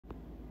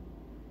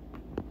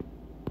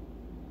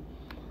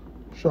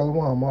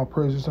Shalom, all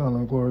praises, honor,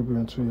 and glory be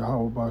unto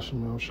Yahweh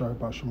Bashem El Shai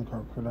Bashem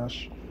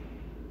Kadesh.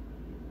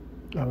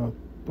 The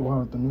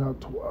one at the New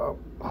York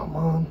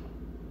Aman.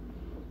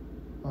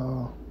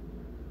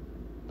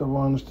 Double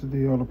honors to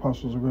thee, all the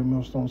apostles of great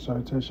millstone,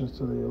 salutations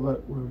to the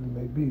elect, wherever you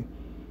may be.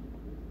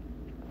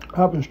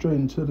 Hopping straight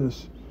into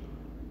this,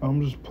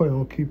 I'm just playing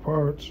on key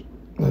parts.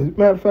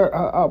 Matter of fact,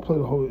 I'll play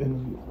the whole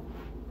interview.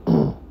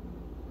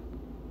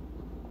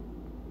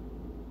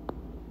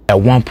 At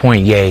one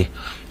point,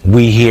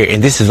 we hear,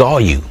 and this is all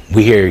you.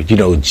 We hear,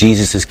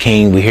 Jesus is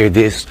king. We hear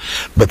this,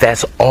 but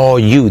that's all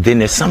you. Then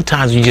there's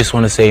sometimes you just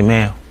want to say,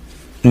 man,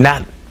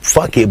 not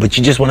fuck it, but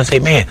you just want to say,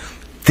 man,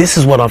 this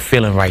is what I'm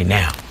feeling right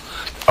now.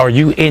 Are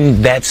you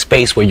in that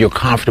space where you're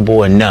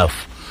comfortable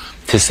enough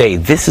to say,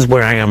 this is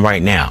where I am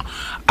right now?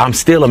 I'm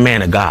still a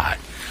man of God.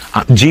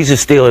 Jesus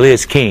still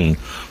is king,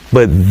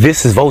 but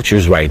this is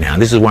vultures right now.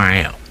 This is where I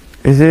am.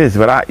 It is,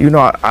 but I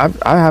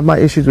have my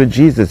issues with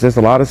Jesus. There's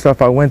a lot of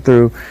stuff I went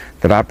through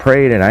that I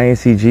prayed and I didn't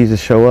see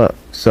Jesus show up.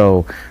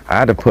 So I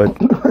had to put.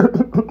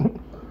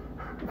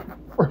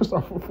 First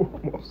off and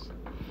foremost,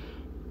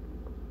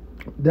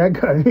 that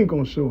guy ain't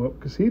gonna show up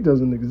because he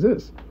doesn't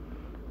exist.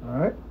 All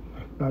right.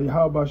 Now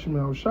Yahweh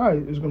Shemel Shai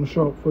is gonna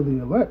show up for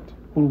the elect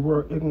who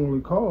were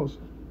ignorantly calls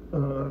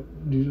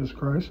Jesus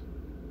Christ.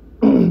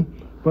 But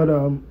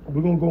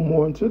we're gonna go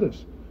more into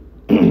this.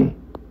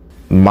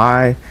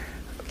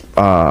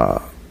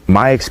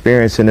 My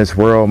experience in this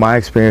world, my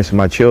experience with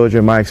my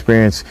children, my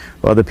experience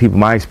with other people,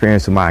 my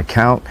experience with my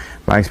account,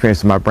 my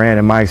experience with my brand,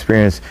 and my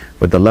experience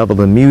with the level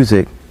of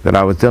music that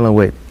I was dealing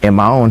with in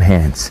my own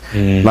hands.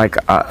 Like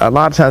a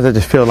lot of times I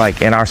just feel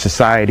like in our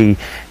society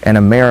in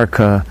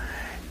America,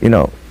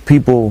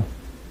 people,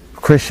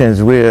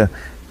 Christians, we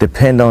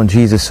depend on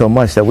Jesus so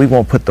much that we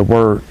won't put the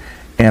word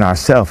in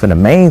ourselves. And the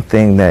main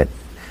thing that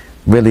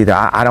really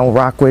that I don't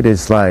rock with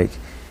is like,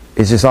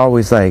 it's just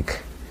always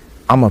like,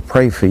 I'm gonna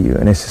pray for you.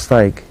 And it's just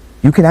like,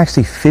 you can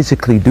actually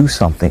physically do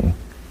something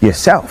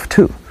yourself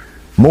too,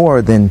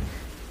 more than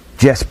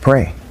just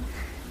pray.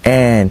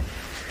 And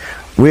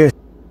we're...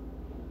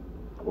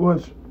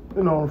 Which,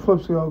 on the flip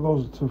side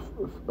goes to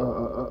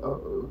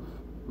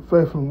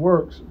faith and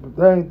works, but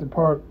that ain't the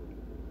part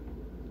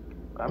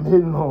I'm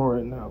hitting on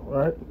right now,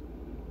 right?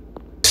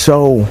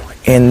 So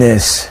in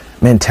this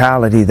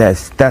mentality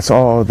that's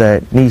all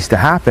that needs to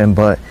happen,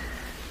 but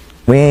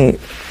we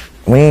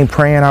ain't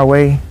praying our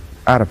way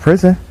out of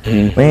prison.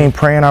 We ain't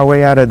praying our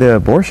way out of the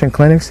abortion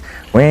clinics.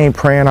 We ain't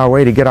praying our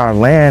way to get our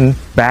land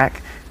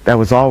back that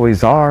was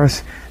always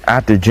ours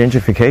after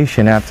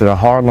gentrification, after the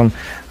Harlem.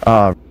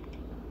 Now,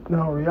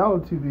 in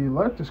reality, the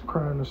elect is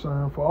crying the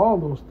sign for all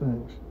those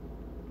things.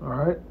 All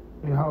right?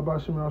 And how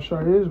about Shemal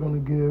Shai is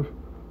going to give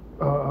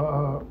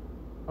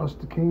us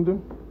the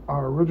kingdom,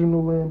 our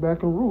original land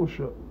back in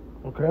rulership.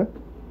 Okay?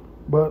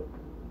 But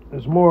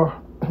there's more.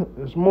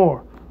 There's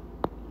more.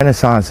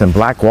 Renaissance and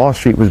Black Wall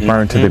Street was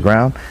burned to the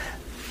ground.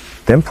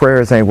 Them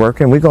prayers ain't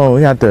working. We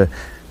have to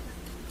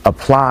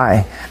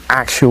apply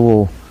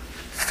actual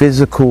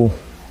physical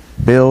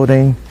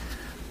building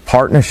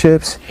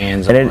partnerships,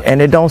 and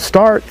it don't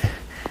start.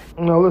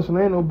 No, listen,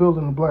 there ain't no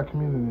building the black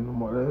community no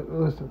more.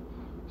 Listen,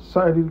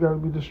 society's got to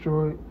be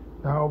destroyed.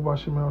 How about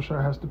Shemal Shai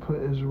has to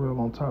put Israel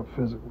on top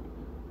physically?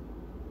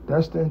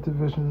 That's the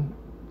intervention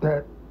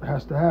that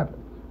has to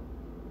happen.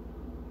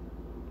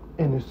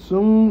 And as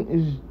soon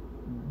as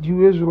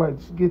you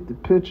Israelites get the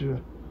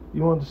picture,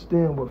 you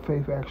understand what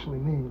faith actually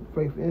means,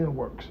 faith and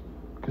works.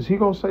 Because he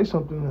going to say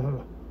something to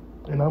her,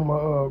 and I'm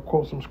going to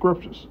quote some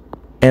scriptures.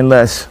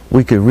 Unless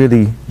we could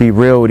really be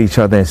real with each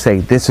other and say,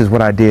 this is what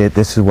I did,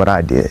 this is what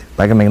I did.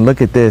 Like, I mean,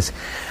 look at this.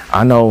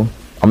 I know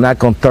I'm not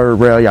going to third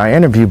rail your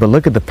interview, but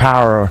look at the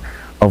power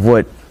of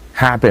what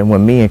happened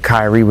when me and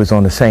Kyrie was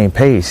on the same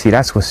page. See,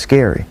 that's what's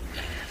scary.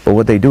 But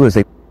what they do is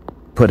they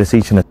put us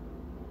each in a...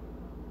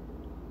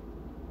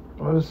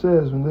 What it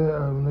says,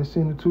 when they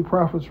seen the two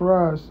prophets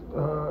rise,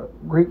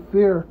 great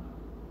fear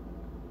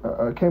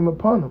came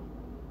upon them.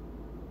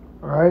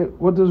 All right?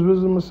 What does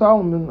Wisdom of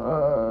Solomon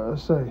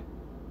say?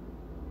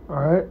 All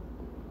right?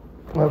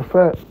 Matter of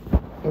fact,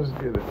 let's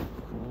get it.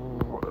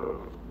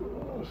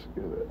 Let's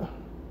get it.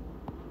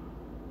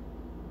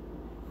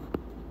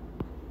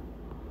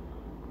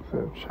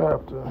 5th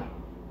chapter.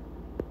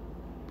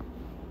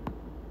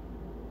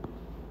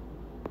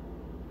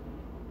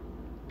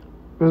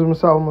 Wisdom of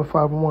Solomon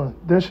 5:1.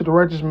 Then should the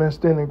righteous man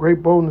stand in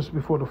great boldness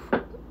before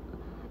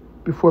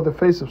the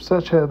face of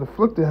such had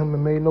afflicted him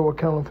and made no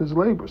account of his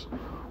labors.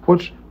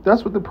 Which,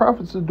 that's what the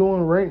prophets are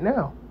doing right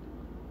now.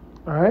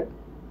 All right?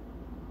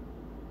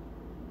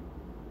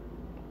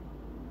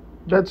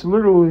 That's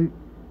literally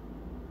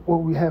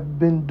what we have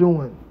been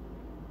doing.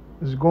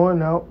 Is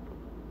going out,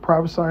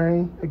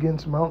 prophesying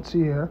against Mount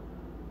Seir,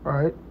 all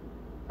right?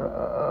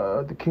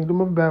 The kingdom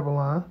of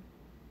Babylon,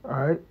 all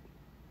right?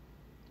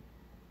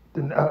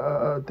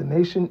 The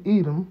nation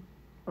Edom,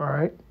 all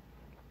right,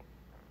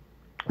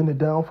 and the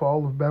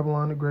downfall of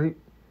Babylon the Great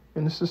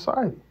in the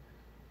society,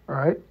 all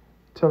right,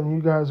 telling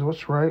you guys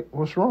what's right,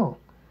 what's wrong,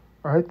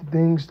 all right, the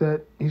things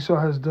that Esau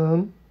has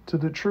done to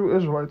the true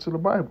Israelites of the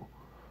Bible,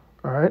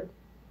 all right.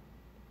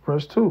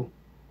 Verse 2.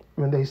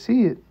 When they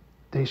see it,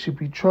 they should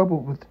be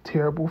troubled with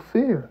terrible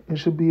fear and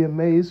should be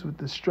amazed with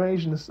the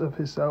strangeness of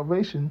his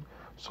salvation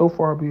so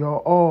far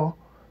beyond all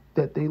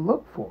that they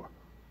look for.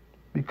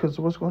 Because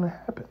what's going to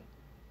happen?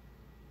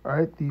 All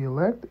right, the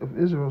elect of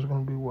Israel is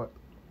going to be what?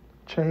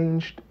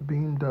 Changed,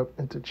 beamed up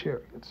into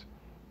chariots.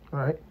 All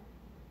right?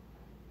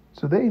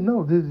 So they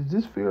know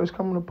this fear is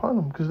coming upon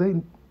them because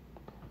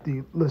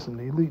listen,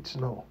 the elites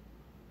know.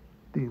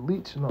 The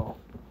elites know.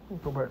 Let me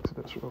go back to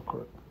this real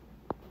quick.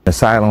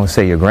 Asylum and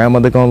say your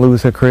grandmother gonna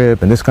lose her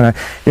crib and this gonna,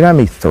 you know how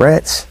many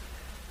threats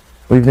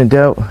we've been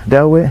dealt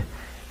with?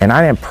 And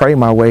I didn't pray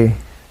my way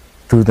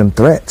through them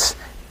threats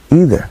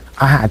either.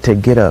 I had to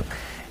get up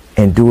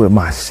and do it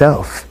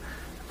myself.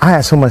 I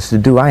had so much to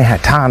do, I ain't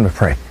had time to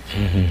pray.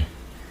 Mm-hmm.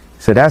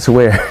 So that's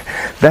where,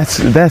 that's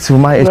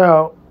my issue.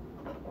 Now,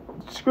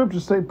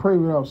 scriptures say pray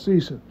without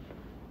ceasing.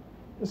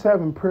 It's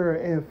having prayer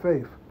and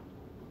faith.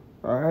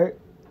 All right?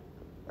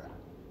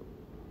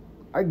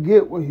 I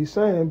get what he's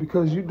saying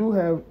because you do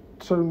have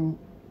certain,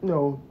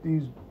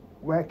 these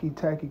wacky,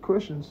 tacky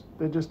Christians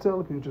that just tell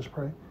the people just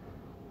pray.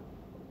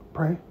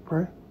 Pray,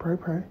 pray, pray,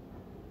 pray.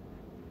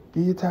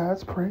 Give your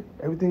tithes, pray.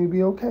 Everything will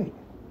be okay.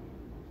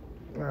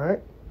 All right?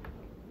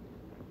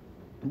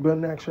 But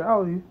in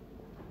actuality,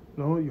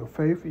 your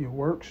faith, your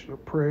works, your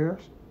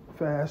prayers,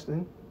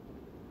 fasting,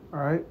 all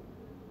right?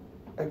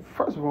 And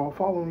first of all,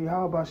 following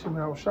Yahweh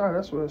Shem Shai,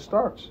 that's where it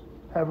starts.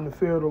 Having the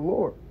fear of the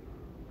Lord.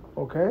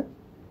 Okay?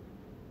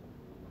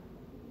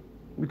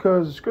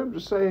 Because the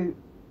scriptures say,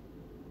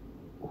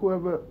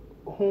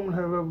 whom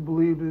have ever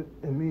believed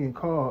in me and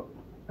called,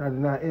 I did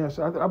not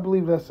answer. I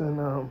believe that's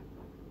in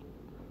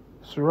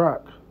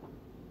Sirach.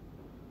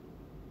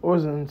 Or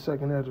is it in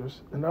 2nd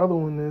Esdras? And the other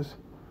one is,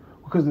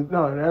 in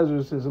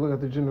Esdras it says, look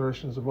at the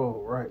generations of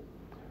old, right?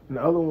 And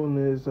the other one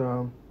is,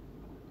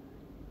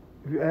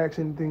 if you ask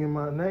anything in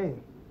my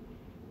name,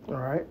 all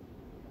right?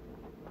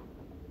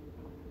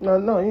 No,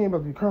 you ain't about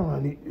to be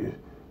crying.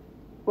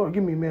 Lord,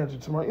 give me a manager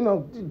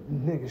tomorrow.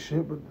 Nigga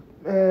shit, but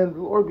man, the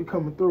Lord be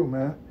coming through,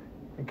 man.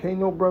 And can't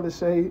no brother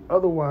say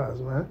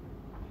otherwise, man.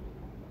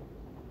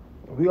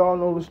 We all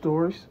know the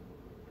stories.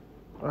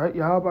 All right,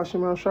 Yahweh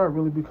Shem Shai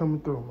really be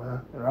coming through,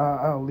 man. And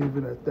I'll leave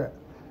it at that.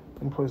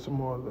 And play some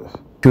more of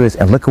this.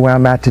 And look where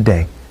I'm at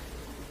today.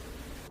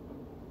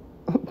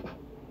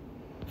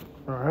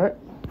 All right.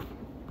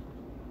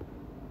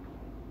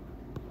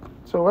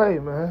 So, hey,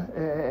 man,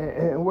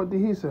 and what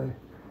did he say?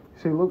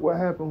 He said, look what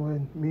happened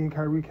when me and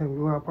Kyrie came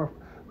to our prophet.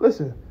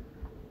 Listen,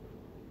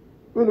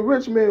 when the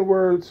rich man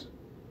words,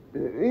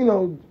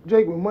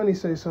 Jake with money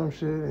say some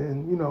shit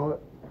and,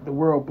 the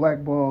world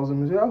blackballs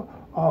him and say,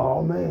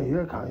 oh man,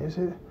 you're Kanye.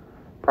 Said,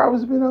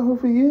 prophets been out here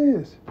for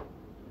years.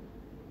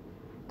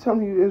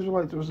 Telling you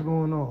Israelites what's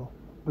going on.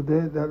 But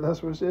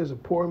that's what it says. A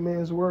poor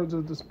man's words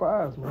are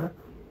despised, man.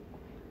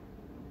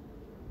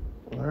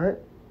 All right?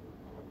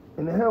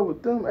 And the hell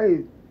with them,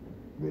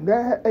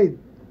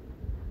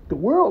 the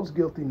world's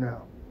guilty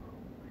now.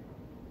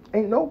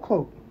 Ain't no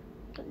cloak.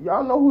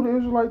 Y'all know who the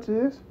Israelites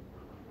is?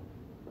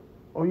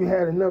 Or you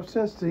had enough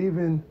sense to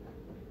even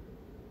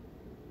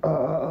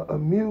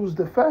amuse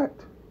the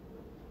fact.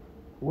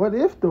 What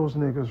if those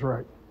niggas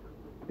right?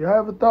 Y'all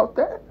ever thought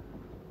that?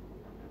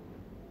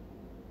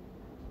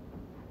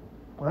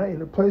 Right?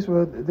 In a place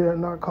where they're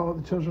not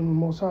called the children of the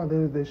Most High,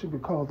 they should be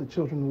called the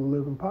children of the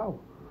living power.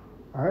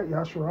 All right?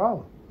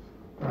 Yasharala. All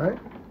right?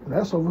 And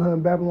that's over here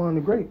in Babylon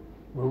the Great,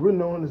 where we're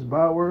known as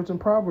bywords and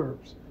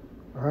proverbs.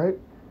 All right?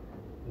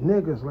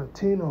 Niggas,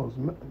 Latinos,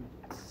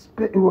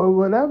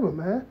 whatever,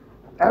 man.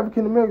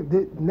 African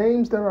American,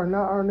 names that are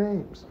not our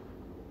names.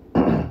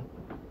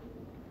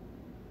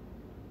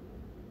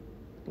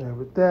 And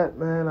with that,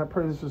 man, I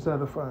pray this was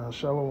edifying.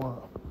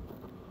 Shalom.